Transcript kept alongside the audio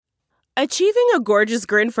Achieving a gorgeous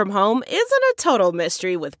grin from home isn't a total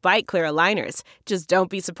mystery with Byte Clear aligners. Just don't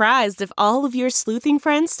be surprised if all of your sleuthing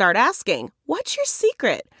friends start asking, "What's your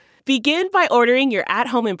secret?" Begin by ordering your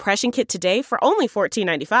at-home impression kit today for only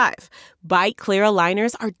 $14.95. Byte Clear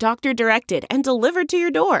aligners are doctor-directed and delivered to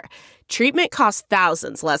your door. Treatment costs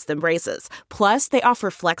thousands less than braces. Plus, they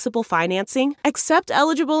offer flexible financing, accept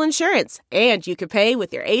eligible insurance, and you can pay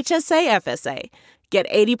with your HSA FSA. Get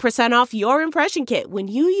 80% off your impression kit when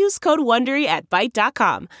you use code WONDERY at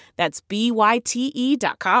Byte.com. That's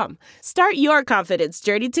BYTE.com. Start your confidence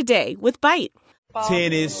journey today with Byte.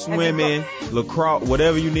 Tennis, swimming, lacrosse,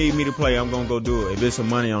 whatever you need me to play, I'm going to go do it. If there's some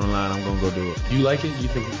money on the line, I'm going to go do it. You like it? You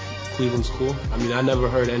think Cleveland's cool? I mean, I never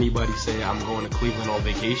heard anybody say I'm going to Cleveland on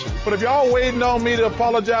vacation. But if y'all waiting on me to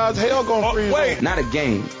apologize, hell gonna freeze. Wait. Not a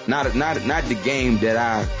game. Not the game that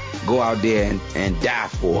I go out there and die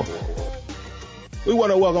for. We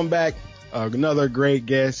want to welcome back another great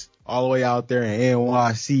guest all the way out there in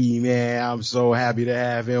NYC, man. I'm so happy to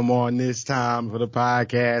have him on this time for the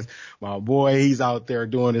podcast. My boy, he's out there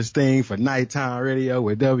doing his thing for nighttime radio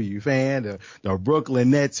with WFan, the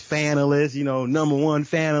Brooklyn Nets fanalist, number one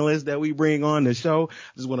fanalist that we bring on the show.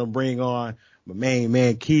 I just want to bring on my main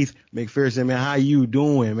man, Keith McPherson, man. How you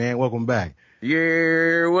doing, man? Welcome back.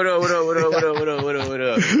 Yeah, what up?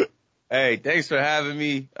 Hey, thanks for having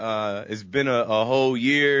me. It's been a whole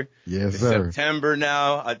year. Yes, it's sir. September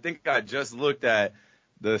now. I think I just looked at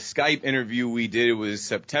the Skype interview we did. It was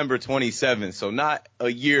September 27th. So not a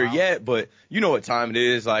year yet, but you know what time it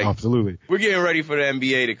is. Like, absolutely. We're getting ready for the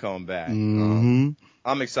NBA to come back. Mm-hmm.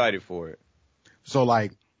 I'm excited for it. So,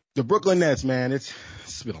 like, the Brooklyn Nets, man, it's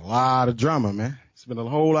been a lot of drama, man. It's been a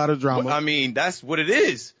whole lot of drama. Well, I mean, that's what it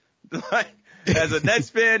is. Like, as a Nets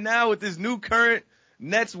fan now with this new current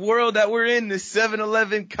Nets world that we're in, this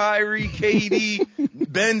 7-Eleven, Kyrie, KD,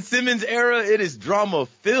 Ben Simmons era, it is drama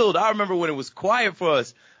filled. I remember when it was quiet for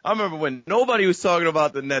us. I remember when nobody was talking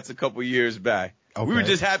about the Nets a couple years back. Okay. We were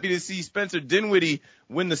just happy to see Spencer Dinwiddie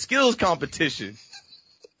win the skills competition.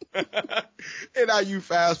 And now you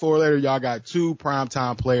fast forward later, y'all got two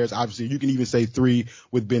primetime players. Obviously, you can even say three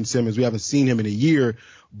with Ben Simmons. We haven't seen him in a year,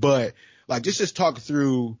 but like just talk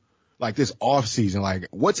through like this off season, like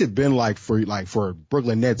what's it been like for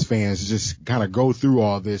Brooklyn Nets fans to just kind of go through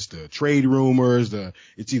all this, the trade rumors,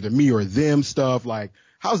 it's either me or them stuff. Like,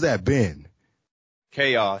 how's that been?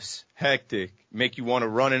 Chaos, hectic, make you want to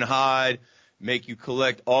run and hide, make you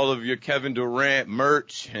collect all of your Kevin Durant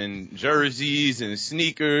merch and jerseys and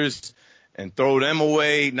sneakers and throw them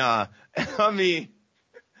away. Nah, I mean,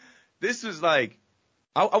 this was like,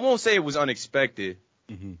 I won't say it was unexpected.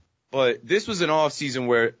 Mm-hmm. But this was an off season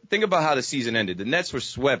where, think about how the season ended. The Nets were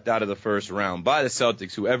swept out of the first round by the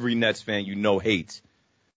Celtics, who every Nets fan hates.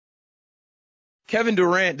 Kevin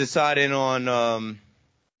Durant decided on,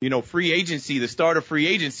 free agency, the start of free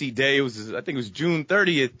agency day, I think it was June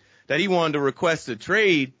 30th, that he wanted to request a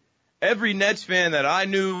trade. Every Nets fan that I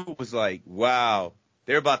knew was like, wow,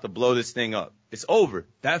 they're about to blow this thing up. It's over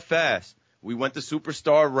that fast. We went the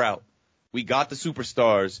superstar route. We got the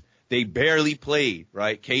superstars. They barely played,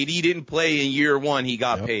 right? KD didn't play in year one. He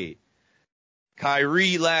got paid.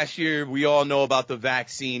 Kyrie last year, we all know about the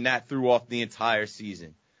vaccine. That threw off the entire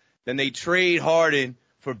season. Then they trade Harden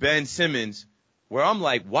for Ben Simmons, where I'm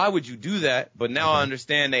like, why would you do that? But now I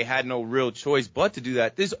understand they had no real choice but to do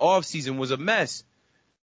that. This offseason was a mess.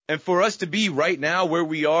 And for us to be right now where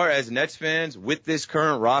we are as Nets fans with this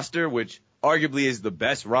current roster, which arguably is the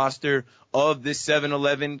best roster of this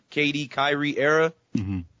 7-11 KD Kyrie era,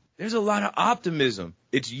 there's a lot of optimism.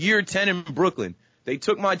 It's year 10 in Brooklyn. They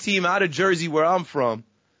took my team out of Jersey, where I'm from,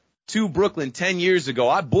 to Brooklyn 10 years ago.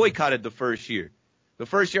 I boycotted the first year. The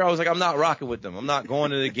first year I was like, I'm not rocking with them. I'm not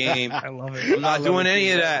going to the game. I love it. I'm not doing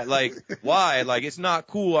any of that. Like, why? Like, it's not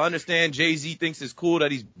cool. I understand Jay-Z thinks it's cool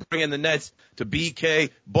that he's bringing the Nets to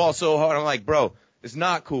BK, ball so hard. I'm like, bro, it's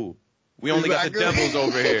not cool. We only got the Devils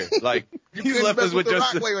over here. Like, you left us with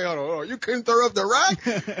just Wait, hold on. You couldn't throw up the rock?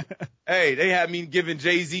 Hey, they had me giving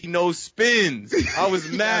Jay-Z no spins. I was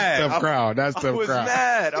mad. That's tough crowd. I was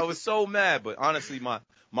mad. I was so mad. But honestly,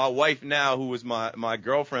 my wife now, who was my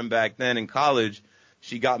girlfriend back then in college,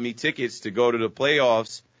 she got me tickets to go to the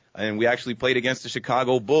playoffs, and we actually played against the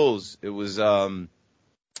Chicago Bulls. It was April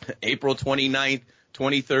 29th,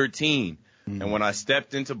 2013. And when I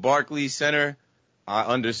stepped into Barclays Center, I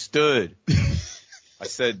understood. I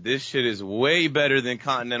said, this shit is way better than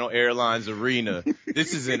Continental Airlines Arena.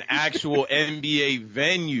 This is an actual NBA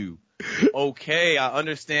venue. Okay, I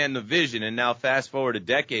understand the vision. And now fast forward a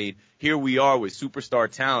decade, here we are with superstar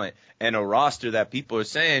talent and a roster that people are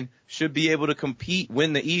saying should be able to compete,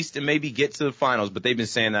 win the East, and maybe get to the finals. But they've been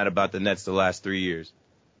saying that about the Nets the last 3 years.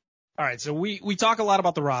 All right, so we talk a lot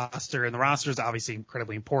about the roster, and the roster is obviously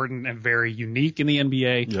incredibly important and very unique in the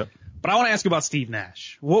NBA. Yep. But I want to ask you about Steve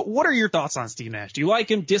Nash. What are your thoughts on Steve Nash? Do you like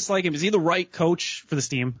him, dislike him? Is he the right coach for this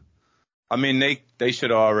team? I mean, they should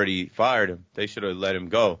have already fired him. They should have let him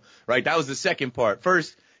go, right? That was the second part.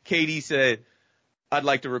 First, KD said, I'd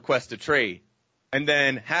like to request a trade. And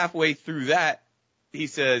then halfway through that, he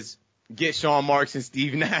says, get Sean Marks and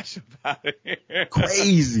Steve Nash about it.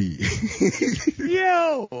 Crazy.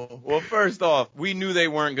 Yo. Well, first off, we knew they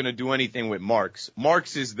weren't going to do anything with Marks.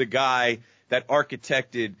 Marks is the guy that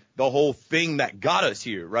architected the whole thing that got us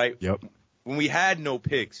here, right? Yep. When we had no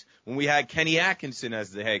picks, when we had Kenny Atkinson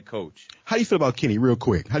as the head coach. How do you feel about Kenny, real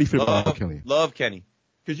quick? How do you feel about Kenny? Love Kenny.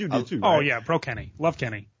 Because you do too, right? Oh, yeah, pro Kenny. Love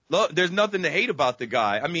Kenny. There's nothing to hate about the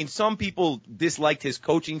guy. I mean, some people disliked his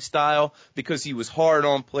coaching style because he was hard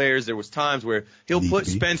on players. There was times where he'll put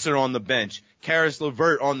Spencer on the bench, Karis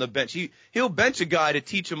LeVert on the bench. He'll bench a guy to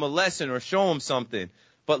teach him a lesson or show him something.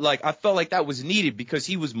 But, I felt like that was needed because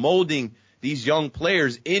he was molding these young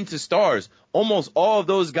players into stars. Almost all of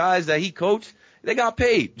those guys that he coached, they got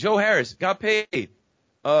paid. Joe Harris got paid.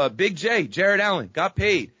 Big J, Jared Allen got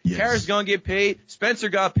paid. Yes. Karis gonna get paid. Spencer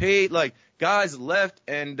got paid. Guys left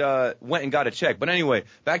and went and got a check. But anyway,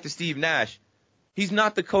 back to Steve Nash. He's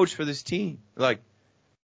not the coach for this team.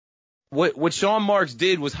 What Sean Marks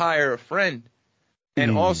did was hire a friend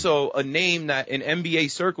and also a name that in NBA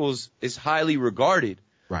circles is highly regarded.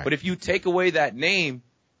 Right. But if you take away that name,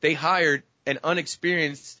 they hired an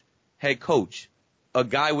unexperienced head coach, a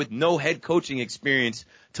guy with no head coaching experience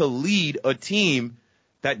to lead a team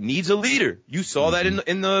that needs a leader. You saw that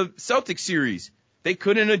in the Celtics series. They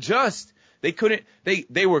couldn't adjust. They couldn't.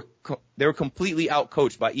 They were completely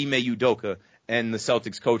outcoached by Ime Udoka and the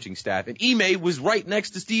Celtics coaching staff. And Ime was right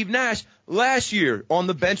next to Steve Nash last year on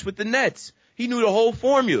the bench with the Nets. He knew the whole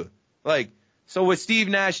formula. So with Steve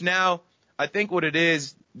Nash now, I think what it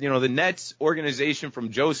is, the Nets organization from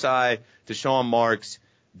Joe Tsai to Sean Marks,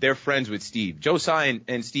 they're friends with Steve. Joe Tsai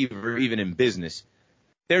and Steve are even in business.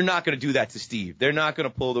 They're not going to do that to Steve. They're not going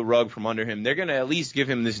to pull the rug from under him. They're going to at least give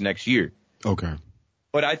him this next year. Okay.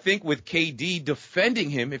 But I think with KD defending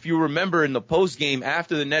him, if you remember in the postgame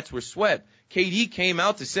after the Nets were swept, KD came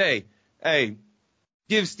out to say, hey,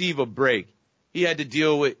 give Steve a break. He had to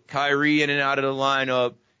deal with Kyrie in and out of the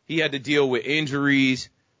lineup. He had to deal with injuries.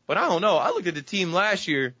 But I don't know. I looked at the team last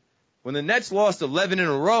year. When the Nets lost 11 in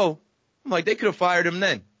a row, I'm like, they could have fired him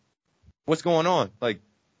then. What's going on?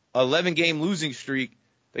 11-game losing streak.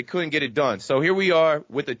 They couldn't get it done. So here we are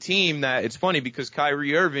with a team that it's funny because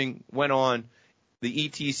Kyrie Irving went on the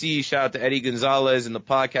ETC, shout out to Eddie Gonzalez and the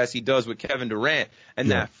podcast he does with Kevin Durant.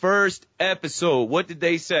 And that first episode, what did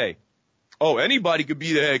they say? Oh, anybody could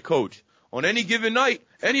be the head coach. On any given night,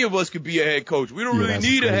 any of us could be a head coach. We don't really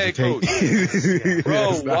need a head coach.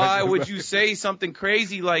 Bro, why would you say something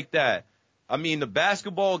crazy like that? I mean, the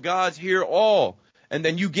basketball gods hear all. And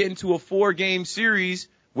then you get into a 4-game series,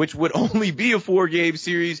 which would only be a 4-game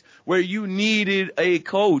series, where you needed a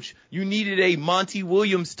coach. You needed a Monty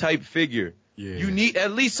Williams type figure. Yeah. You need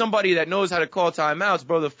at least somebody that knows how to call timeouts,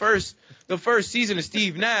 bro. The first season of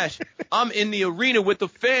Steve Nash, I'm in the arena with the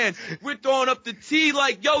fans. We're throwing up the T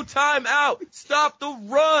like, yo, timeout. Stop the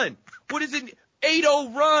run. What is it?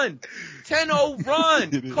 8-0 run. 10-0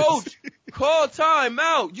 run. Coach, call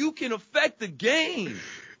timeout. You can affect the game.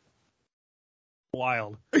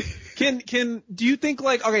 Wild. Do you think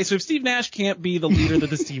okay, so if Steve Nash can't be the leader that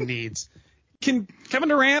this team needs, can Kevin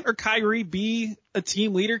Durant or Kyrie be a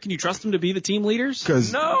team leader? Can you trust them to be the team leaders?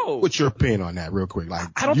 No. What's your opinion on that real quick?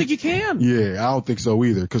 I don't think you can. Yeah, I don't think so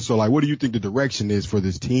either. What do you think the direction is for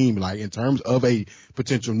this team? In terms of a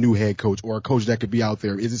potential new head coach or a coach that could be out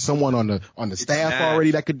there, is it someone on the staff Nash.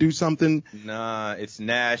 already that could do something? Nah, it's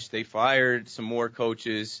Nash. They fired some more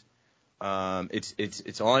coaches.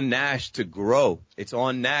 It's on Nash to grow. It's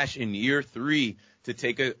on Nash in year 3 to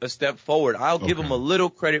take a step forward. I'll give him a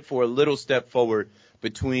little credit for a little step forward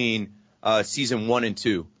between season 1 and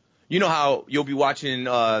 2. You know how you'll be watching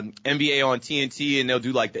NBA on TNT and they'll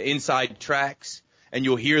do the inside tracks and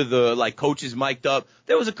you'll hear the coaches mic'd up.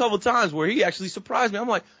 There was a couple times where he actually surprised me. I'm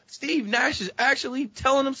like, Steve Nash is actually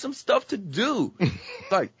telling him some stuff to do.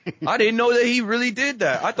 I didn't know that he really did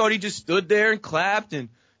that. I thought he just stood there and clapped and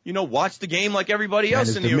watch the game like everybody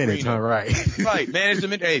else in the minutes, arena. Huh, right. Right, manage the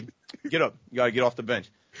minute. Hey, get up. You got to get off the bench.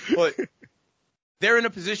 But they're in a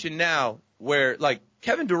position now where,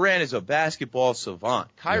 Kevin Durant is a basketball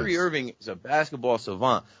savant. Kyrie Irving is a basketball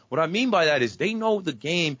savant. What I mean by that is they know the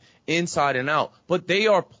game inside and out, but they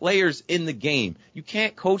are players in the game. You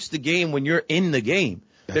can't coach the game when you're in the game.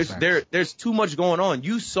 There's too much going on.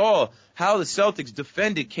 You saw how the Celtics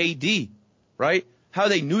defended KD, right? how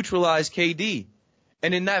they neutralized KD.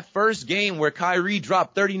 And in that first game where Kyrie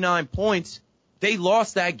dropped 39 points, they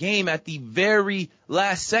lost that game at the very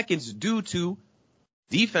last seconds due to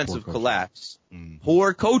defensive collapse,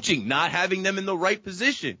 poor coaching, not having them in the right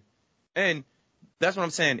position. And that's what I'm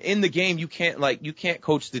saying. In the game, you can't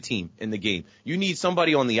coach the team in the game. You need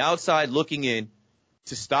somebody on the outside looking in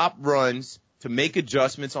to stop runs, to make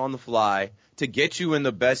adjustments on the fly, to get you in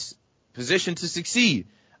the best position to succeed.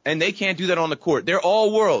 And they can't do that on the court. They're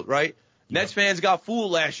all world, right? Nets fans got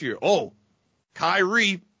fooled last year. Oh,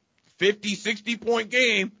 Kyrie, 50, 60-point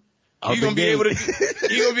game. He's gonna be able to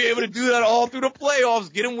do that all through the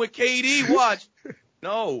playoffs. Get him with KD. Watch.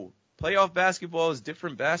 No, playoff basketball is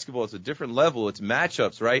different basketball. It's a different level. It's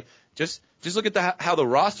matchups, right? Just look at how the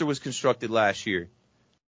roster was constructed last year,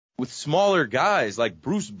 with smaller guys like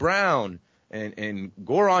Bruce Brown and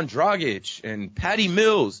Goran Dragic and Patty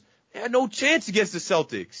Mills. They had no chance against the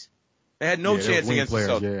Celtics. They had no chance against the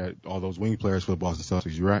Celtics. Yeah, all those wing players for the Boston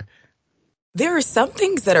Celtics. You're right. There are some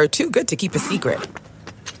things that are too good to keep a secret.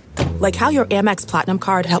 Like how your Amex Platinum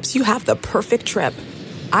card helps you have the perfect trip.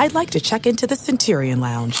 I'd like to check into the Centurion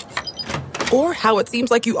Lounge. Or how it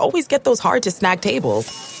seems like you always get those hard-to-snag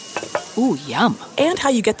tables. Ooh, yum. And how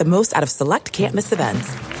you get the most out of select can't-miss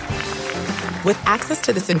events. With access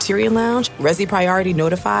to the Centurion Lounge, Resi Priority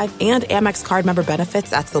Notified, and Amex card member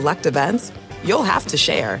benefits at select events, you'll have to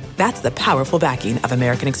share. That's the powerful backing of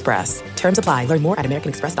American Express. Terms apply. Learn more at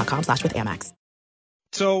americanexpress.com/withAmex.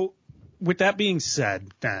 So with that being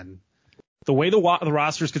said, then, the way the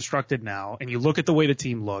roster is constructed now, and you look at the way the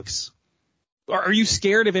team looks, are you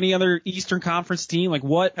scared of any other Eastern Conference team? Like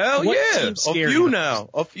what? Hell what yeah, team's scared you?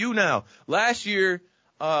 A few now. Last year,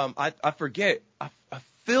 I forget. I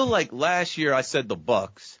feel like last year I said the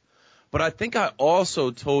Bucks, but I think I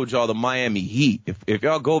also told y'all the Miami Heat. If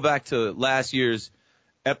y'all go back to last year's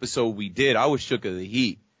episode we did, I was shook of the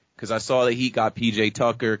Heat because I saw the Heat got PJ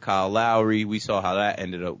Tucker, Kyle Lowry. We saw how that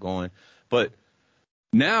ended up going. But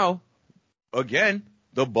now, again,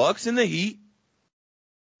 the Bucks and the Heat.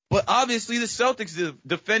 But obviously the Celtics, the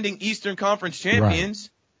defending Eastern Conference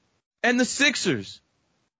champions, and the Sixers.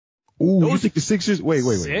 Ooh, you think the Sixers? Wait.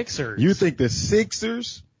 Sixers. You think the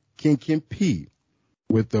Sixers can compete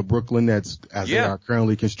with the Brooklyn Nets as they are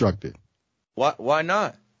currently constructed? Why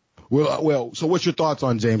not? Well. So what's your thoughts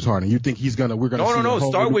on James Harden? You think we're gonna? No.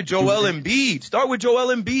 Start with Joel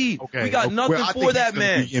Embiid. Okay. We got nothing for that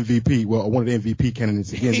man. MVP. Well, one of the MVP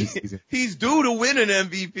candidates again this season. He's due to win an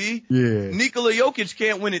MVP. Yeah. Nikola Jokic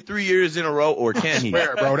can't win it 3 years in a row, or can he?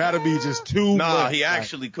 Swear, bro, that'd be just too much. He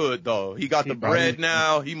actually could though. He got the bread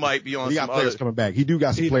now. He might be on. He got players coming back. He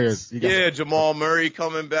got some players. Jamal Murray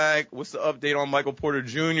coming back. What's the update on Michael Porter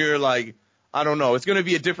Jr.? Like, I don't know. It's going to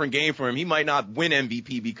be a different game for him. He might not win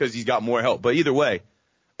MVP because he's got more help. But either way,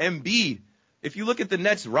 Embiid, if you look at the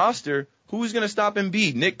Nets roster, who's going to stop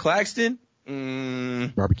Embiid? Nick Claxton?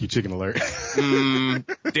 Barbecue chicken alert.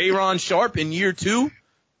 Day'Ron Sharpe in year 2?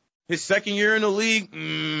 His second year in the league?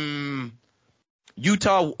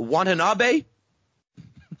 Yuta Watanabe?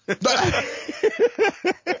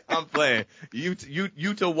 I'm playing.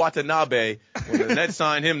 Yuta Watanabe. When the Nets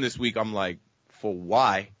signed him this week, I'm like, for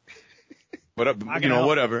why? But,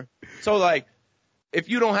 whatever. So, like, if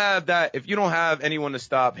you don't have anyone to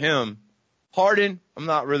stop him, Harden, I'm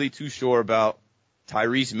not really too sure about.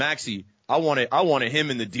 Tyrese Maxey, I wanted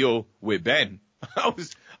him in the deal with Ben. I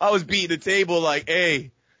was beating the table like,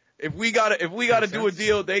 hey, if we gotta do a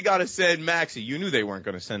deal, they gotta send Maxey. You knew they weren't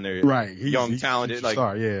gonna send their young talented like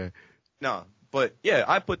star, yeah. No, but yeah,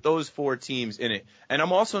 I put those 4 teams in it, and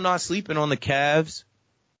I'm also not sleeping on the Cavs.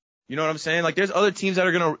 You know what I'm saying? Like, there's other teams that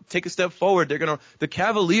are going to take a step forward. The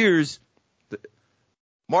Cavaliers,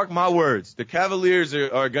 mark my words, the Cavaliers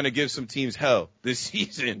are going to give some teams hell this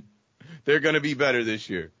season. They're going to be better this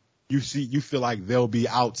year. You feel like they'll be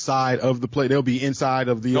outside of the play. They'll be inside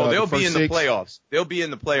of the. No, they'll the be in the playoffs. They'll be in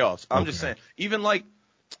the playoffs. I'm just saying, even like,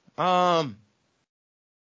 I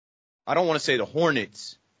don't want to say the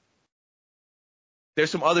Hornets.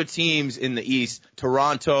 There's some other teams in the East,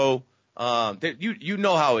 Toronto. You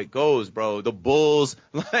know how it goes, bro. The Bulls,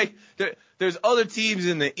 like, there's other teams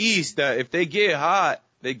in the East that if they get hot,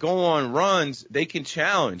 they go on runs, they can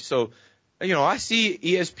challenge. So, I see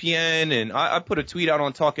ESPN, and I put a tweet out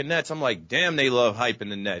on Talking Nets. I'm like, damn, they love hype in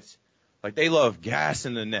the Nets. Like, they love gas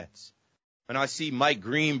in the Nets. And I see Mike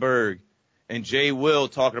Greenberg and Jay Will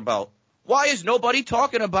talking about, why is nobody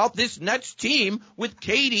talking about this Nets team with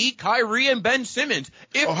KD, Kyrie, and Ben Simmons?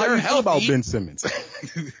 If how they're do you healthy, feel about Ben Simmons?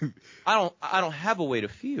 I don't have a way to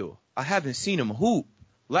feel. I haven't seen him hoop.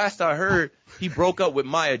 Last I heard, he broke up with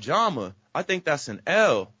Maya Jama. I think that's an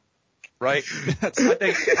L. right?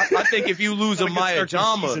 I think if you lose a Maya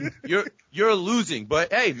Jama, you're losing.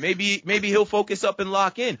 But hey, maybe he'll focus up and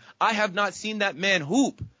lock in. I have not seen that man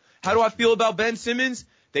hoop. How do I feel about Ben Simmons?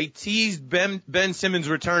 They teased Ben Simmons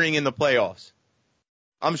returning in the playoffs.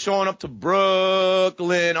 I'm showing up to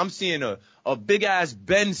Brooklyn. I'm seeing a big ass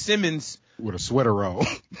Ben Simmons with a sweater roll.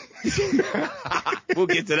 We'll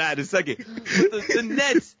get to that in a second. But the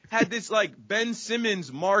Nets had this like Ben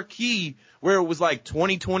Simmons marquee where it was like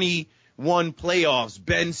 2021 playoffs,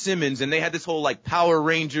 Ben Simmons, and they had this whole like Power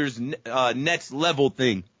Rangers Nets level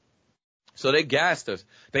thing. So they gassed us.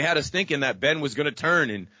 They had us thinking that Ben was going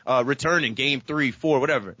to return in game 3, 4,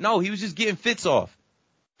 whatever. No, he was just getting fits off.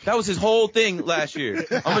 That was his whole thing last year.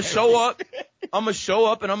 I'm going to show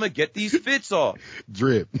up and I'm going to get these fits off.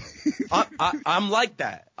 Drip. I'm like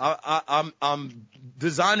that. I'm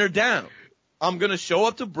designer down. I'm going to show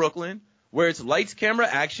up to Brooklyn where it's lights, camera,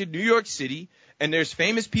 action, New York City, and there's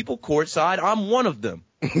famous people courtside. I'm one of them.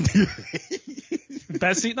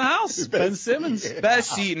 Best seat in the house. Ben Simmons.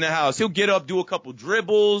 Best seat in the house. He'll get up, do a couple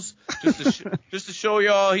dribbles just to show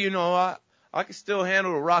y'all, you know, I can still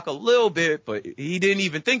handle the rock a little bit, but he didn't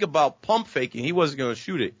even think about pump faking. He wasn't going to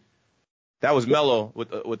shoot it. That was Melo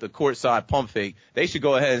with the courtside pump fake. They should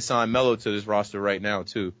go ahead and sign Melo to this roster right now,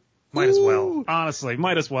 too. Might as well. Honestly,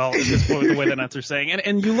 might as well at this point with the way the Nets are saying.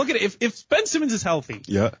 And you look at it, if Ben Simmons is healthy,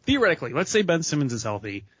 yeah, theoretically, let's say Ben Simmons is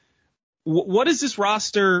healthy, what is this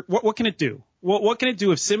roster, what can it do? What can it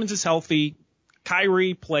do if Simmons is healthy,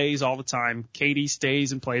 Kyrie plays all the time, KD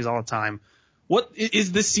stays and plays all the time? What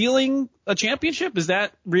is the ceiling a championship? Is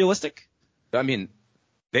that realistic? I mean,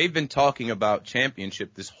 they've been talking about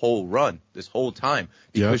championship this whole run, this whole time,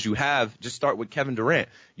 because you have, just start with Kevin Durant,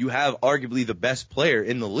 you have arguably the best player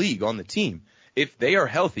in the league on the team. If they are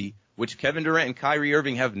healthy, which Kevin Durant and Kyrie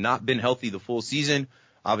Irving have not been healthy the full season,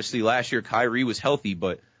 obviously last year Kyrie was healthy,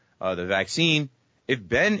 but the vaccine, if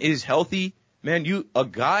Ben is healthy, man, a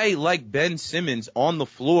guy like Ben Simmons on the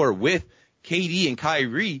floor with KD and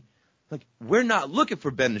Kyrie, like, we're not looking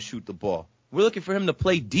for Ben to shoot the ball. We're looking for him to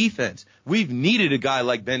play defense. We've needed a guy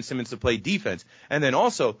like Ben Simmons to play defense. And then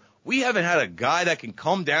also, we haven't had a guy that can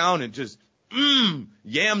come down and just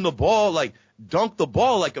yam the ball, like dunk the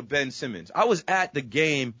ball like a Ben Simmons. I was at the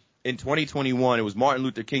game in 2021. It was Martin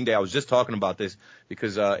Luther King Day. I was just talking about this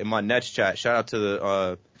because in my Nets chat, shout out to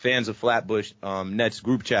the fans of Flatbush Nets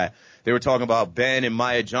group chat. They were talking about Ben and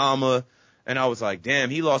Maya Jama. And I was like, damn,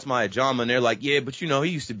 he lost Maya Jama. And they're like, yeah, but, you know, he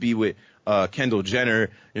used to be with Kendall Jenner.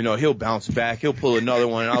 You know, he'll bounce back. He'll pull another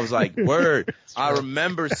one. And I was like, word. I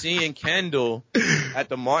remember seeing Kendall at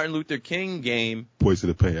the Martin Luther King game. Boys to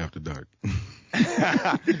the Pay after dark.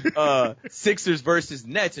 Sixers versus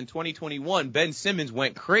Nets in 2021. Ben Simmons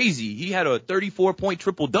went crazy. He had a 34-point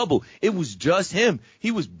triple-double. It was just him. He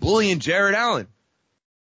was bullying Jared Allen.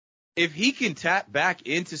 If he can tap back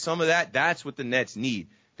into some of that, that's what the Nets need.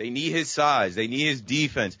 They need his size. They need his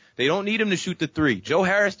defense. They don't need him to shoot the three. Joe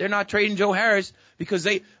Harris, they're not trading Joe Harris because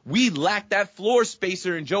we lack that floor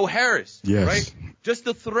spacer in Joe Harris. Yes. Right? Just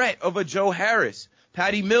the threat of a Joe Harris.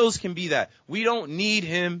 Patty Mills can be that. We don't need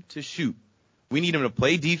him to shoot. We need him to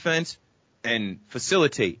play defense and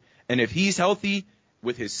facilitate. And if he's healthy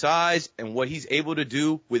with his size and what he's able to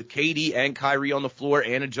do with KD and Kyrie on the floor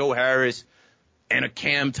and a Joe Harris and a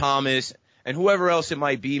Cam Thomas and whoever else it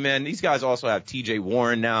might be, man, these guys also have TJ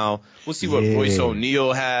Warren now. We'll see what Royce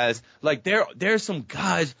O'Neal has. Like, there's some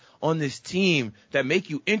guys on this team that make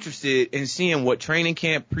you interested in seeing what training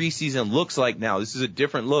camp preseason looks like now. This is a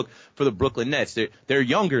different look for the Brooklyn Nets. They're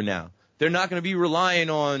younger now. They're not going to be relying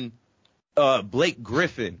on Blake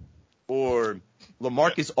Griffin or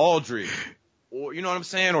LaMarcus Aldridge or, you know what I'm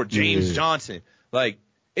saying, or James Johnson. Like,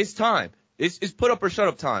 it's time. It's put up or shut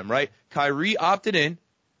up time, right? Kyrie opted in.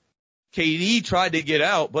 KD tried to get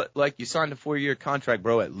out, but like, you signed a 4-year contract,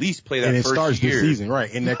 bro. At least play that first year. And it starts this season,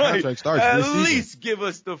 right? And that contract starts this season. At least give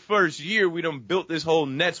us the first year. We done built this whole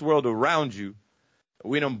Nets world around you.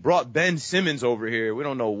 We done brought Ben Simmons over here. We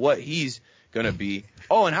don't know what he's gonna be.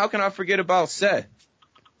 Oh, and how can I forget about Seth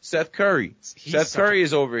Curry? Seth Curry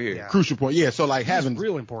is over here. Yeah. Crucial point. Yeah. So like having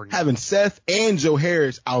Seth and Joe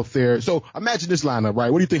Harris out there. So imagine this lineup,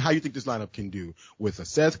 right? What do you think? How you think this lineup can do with a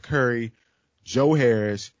Seth Curry, Joe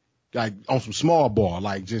Harris? Like on some small ball,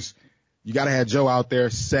 like just, you got to have Joe out there,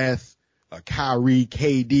 Seth, Kyrie,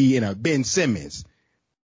 KD, and a Ben Simmons.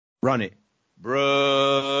 Run it.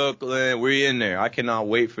 Brooklyn, we're in there. I cannot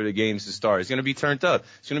wait for the games to start. It's going to be turned up.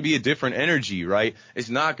 It's going to be a different energy, right? It's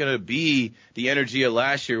not going to be the energy of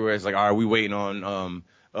last year where it's like, all right, we waiting on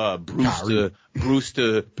Bruce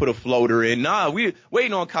to put a floater in. Nah, we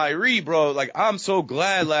waiting on Kyrie, bro. Like, I'm so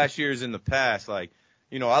glad last year's in the past. Like,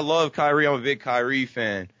 you know, I love Kyrie. I'm a big Kyrie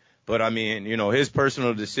fan. But, I mean, his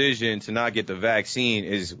personal decision to not get the vaccine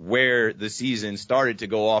is where the season started to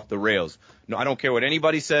go off the rails. No, I don't care what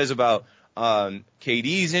anybody says about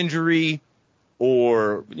KD's injury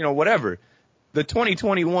or, whatever. The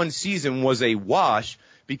 2021 season was a wash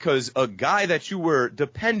because a guy that you were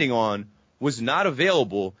depending on was not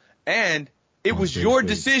available, and it was your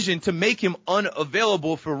decision to make him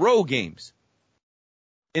unavailable for road games.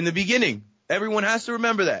 In the beginning, everyone has to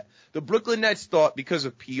remember that. The Brooklyn Nets thought because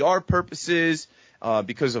of PR purposes,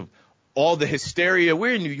 because of all the hysteria,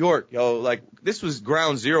 we're in New York, this was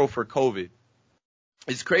ground zero for COVID.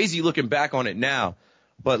 It's crazy looking back on it now,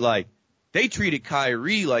 but they treated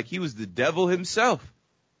Kyrie like he was the devil himself.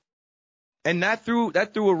 And that threw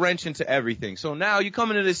a wrench into everything. So now you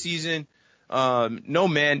come into the season, no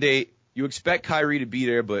mandate. You expect Kyrie to be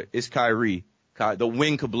there, but it's Kyrie. The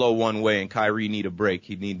wind could blow one way and Kyrie need a break.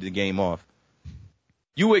 He needed the game off.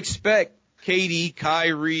 You expect KD,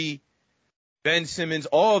 Kyrie, Ben Simmons,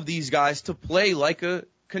 all of these guys to play like a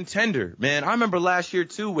contender. Man, I remember last year,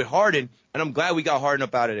 too, with Harden, and I'm glad we got Harden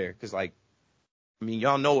up out of there because,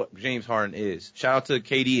 y'all know what James Harden is. Shout out to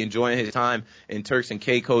KD enjoying his time in Turks and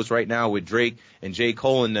Caicos right now with Drake and J.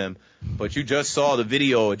 Cole and them. But you just saw the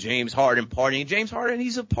video of James Harden partying. James Harden,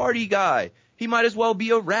 he's a party guy. He might as well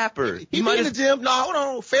be a rapper. He might in the gym. No, hold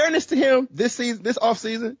on. Fairness to him this season, this off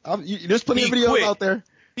season. There's plenty of videos out there.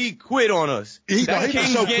 He quit on us. He for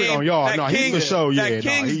sure quit on y'all. No, he for sure. Yeah, that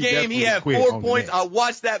Kings game, he had 4 points. I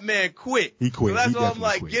watched that man quit. He quit. So that's why I'm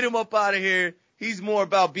like, get him up out of here. He's more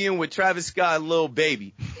about being with Travis Scott and Lil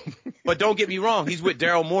Baby. But don't get me wrong. He's with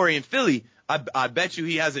Daryl Morey in Philly. I bet you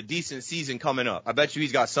he has a decent season coming up. I bet you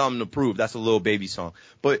he's got something to prove. That's a Lil Baby song.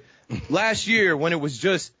 But last year when it was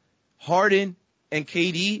just Harden and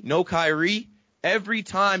KD, no Kyrie, every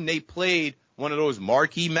time they played one of those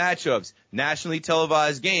marquee matchups, nationally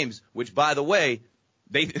televised games, which, by the way,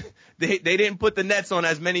 they didn't put the Nets on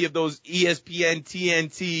as many of those ESPN,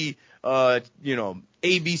 TNT,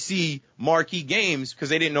 ABC marquee games because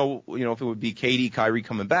they didn't know, if it would be KD, Kyrie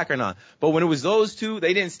coming back or not. But when it was those two,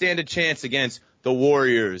 they didn't stand a chance against the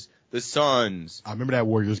Warriors, the Suns. I remember that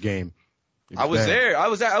Warriors game. I was there. I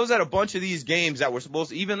was at a bunch of these games that were supposed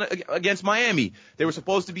to, even against Miami, they were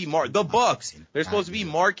supposed to be the Bucks. They're supposed to be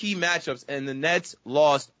marquee matchups, and the Nets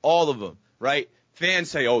lost all of them, right?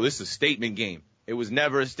 Fans say, oh, this is a statement game. It was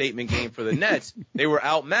never a statement game for the Nets. They were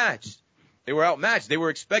outmatched. They were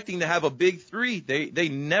expecting to have a big three. They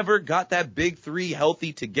never got that big three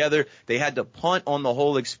healthy together. They had to punt on the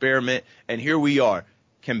whole experiment, and here we are.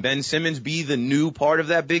 Can Ben Simmons be the new part of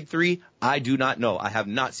that big three? I do not know. I have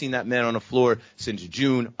not seen that man on the floor since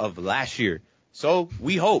June of last year. So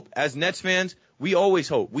we hope, as Nets fans, we always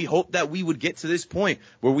hope. We hope that we would get to this point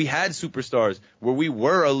where we had superstars, where we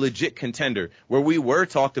were a legit contender, where we were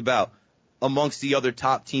talked about amongst the other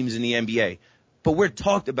top teams in the NBA. But we're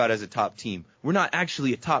talked about as a top team. We're not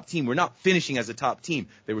actually a top team. We're not finishing as a top team.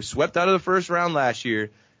 They were swept out of the first round last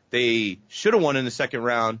year. They should have won in the second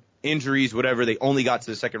round. Injuries, whatever. They only got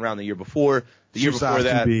to the second round the year before. The year before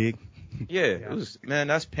that. Too big. Yeah, it was, man,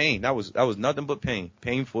 that's pain. That was nothing but pain.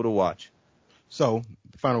 Painful to watch. So,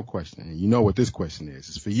 the final question, and you know what this question is.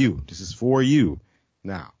 It's for you. This is for you.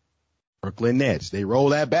 Now, Brooklyn Nets, they roll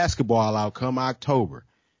that basketball out come October.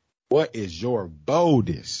 What is your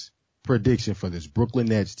boldest prediction for this Brooklyn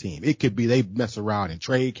Nets team? It could be they mess around and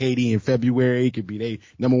trade KD in February. It could be they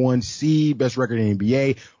number 1 seed, best record in the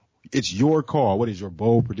NBA. It's your call. What is your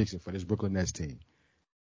bold prediction for this Brooklyn Nets team?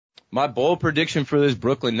 My bold prediction for this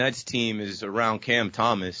Brooklyn Nets team is around Cam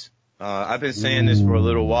Thomas. I've been saying this for a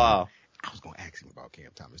little while. I was going to ask him about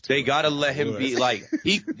Cam Thomas, too. They got to let him be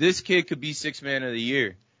this kid could be 6th man of the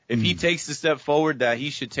year. If he takes the step forward that he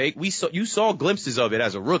should take, you saw glimpses of it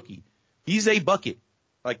as a rookie. He's a bucket.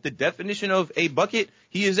 Like the definition of a bucket,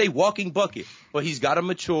 he is a walking bucket. But he's got to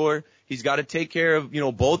mature. He's got to take care of,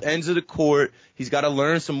 both ends of the court. He's got to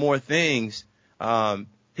learn some more things.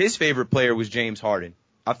 His favorite player was James Harden.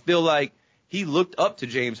 I feel like he looked up to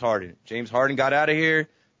James Harden. James Harden got out of here.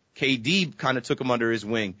 KD kind of took him under his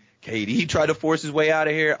wing. KD tried to force his way out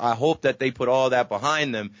of here. I hope that they put all that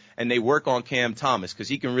behind them and they work on Cam Thomas because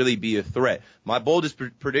he can really be a threat. My boldest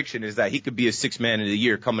prediction is that he could be a 6th man of the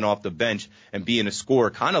year coming off the bench and being a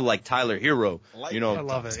scorer, kind of like Tyler Hero. I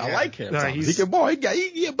love it. Yeah. I like him. He can ball.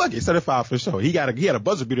 He a bucket. Certified for sure. He had a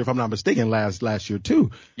buzzer beater, if I'm not mistaken, last year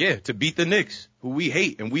too. Yeah, to beat the Knicks, who we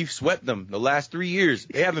hate, and we've swept them the last 3 years.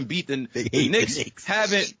 They haven't beat the Knicks.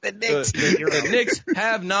 The Knicks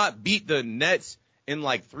have not beat the Nets in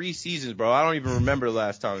like 3 seasons, bro. I don't even remember the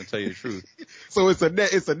last time, to tell you the truth. So it's a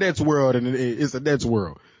Nets world, and it's a Nets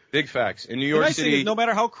world. Big facts. In New York City, no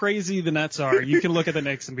matter how crazy the Nets are, you can look at the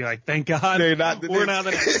Knicks and be like, thank God They're not the we're Knicks. not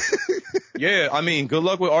the Knicks. yeah, I mean, good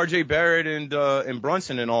luck with R.J. Barrett and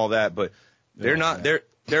Brunson and all that, but they're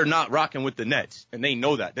not rocking with the Nets, and they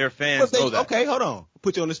know that. Their fans know that. Okay, hold on.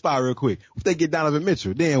 Put you on the spot real quick. If they get Donovan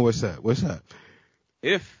Mitchell, then what's up? What's up?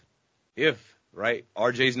 If right,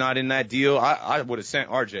 RJ's not in that deal, I would have sent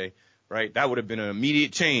RJ. Right, that would have been an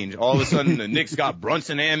immediate change. All of a sudden, the Knicks got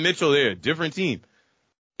Brunson and Mitchell there, different team.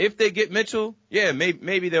 If they get Mitchell, yeah,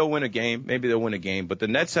 maybe they'll win a game. Maybe they'll win a game. But the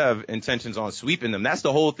Nets have intentions on sweeping them. That's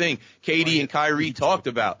the whole thing KD and Kyrie talked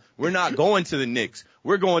about. We're not going to the Knicks.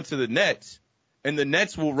 We're going to the Nets. And the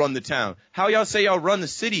Nets will run the town. How y'all say y'all run the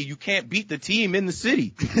city? You can't beat the team in the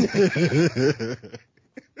city.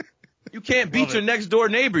 You can't beat your next door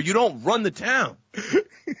neighbor. You don't run the town.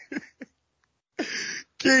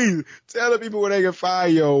 Keith, tell the people where they can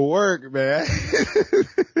find your work, man.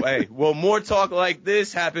 Hey, well, more talk like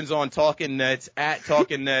this happens on Talking Nets, at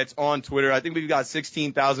Talking Nets on Twitter. I think we've got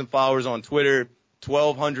 16,000 followers on Twitter,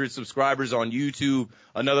 1,200 subscribers on YouTube,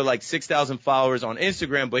 another like 6,000 followers on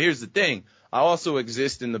Instagram. But here's the thing. I also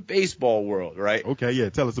exist in the baseball world, right? Okay, yeah,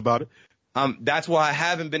 tell us about it. That's why I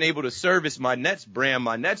haven't been able to service my Nets brand,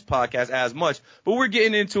 my Nets podcast as much, but we're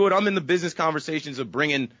getting into it. I'm in the business conversations of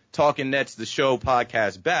bringing Talking Nets, the show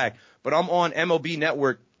podcast back, but I'm on MLB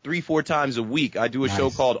Network 3-4 times a week. I do a show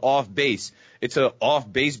called Off Base. It's a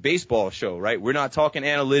off-base baseball show, right? We're not talking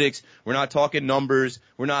analytics. We're not talking numbers.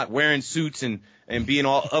 We're not wearing suits and being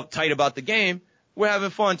all uptight about the game. We're having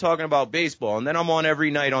fun talking about baseball. And then I'm on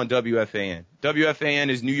every night on WFAN. WFAN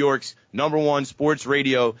is New York's #1 sports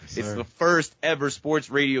radio. Yes, it's the first ever sports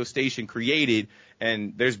radio station created.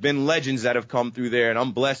 And there's been legends that have come through there. And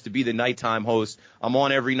I'm blessed to be the nighttime host. I'm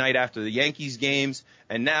on every night after the Yankees games.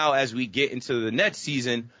 And now as we get into the Nets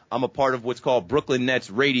season, I'm a part of what's called Brooklyn Nets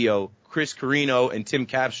Radio. Chris Carino and Tim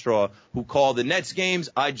Capstraw, who call the Nets games.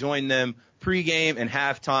 I join them pregame and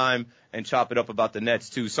halftime and chop it up about the Nets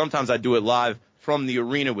too. Sometimes I do it live from the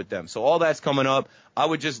arena with them. So all that's coming up. I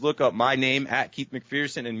would just look up my name at Keith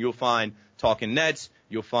McPherson and you'll find Talking Nets.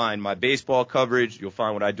 You'll find my baseball coverage. You'll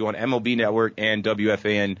find what I do on MLB Network and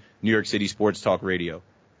WFAN, New York City Sports Talk Radio.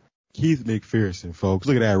 Keith McPherson, folks.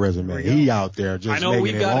 Look at that resume. He out there just I know making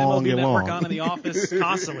we've it got long MLB and Network long. on in the office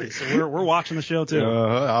constantly, so we're watching the show too.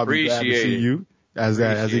 I'll be glad to see you as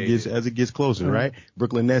it gets closer, right?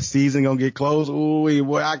 Brooklyn Nets season gonna get close. Ooh,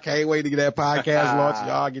 boy, I can't wait to get that podcast launched.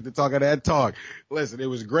 Y'all get to talk of that talk. Listen, it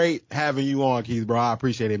was great having you on, Keith, bro. I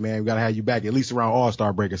appreciate it, man. We gotta have you back at least around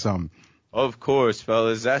All-Star break or something. Of course,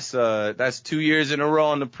 fellas. That's 2 years in a row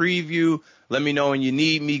on the preview. Let me know when you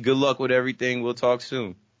need me. Good luck with everything. We'll talk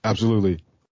soon. Absolutely.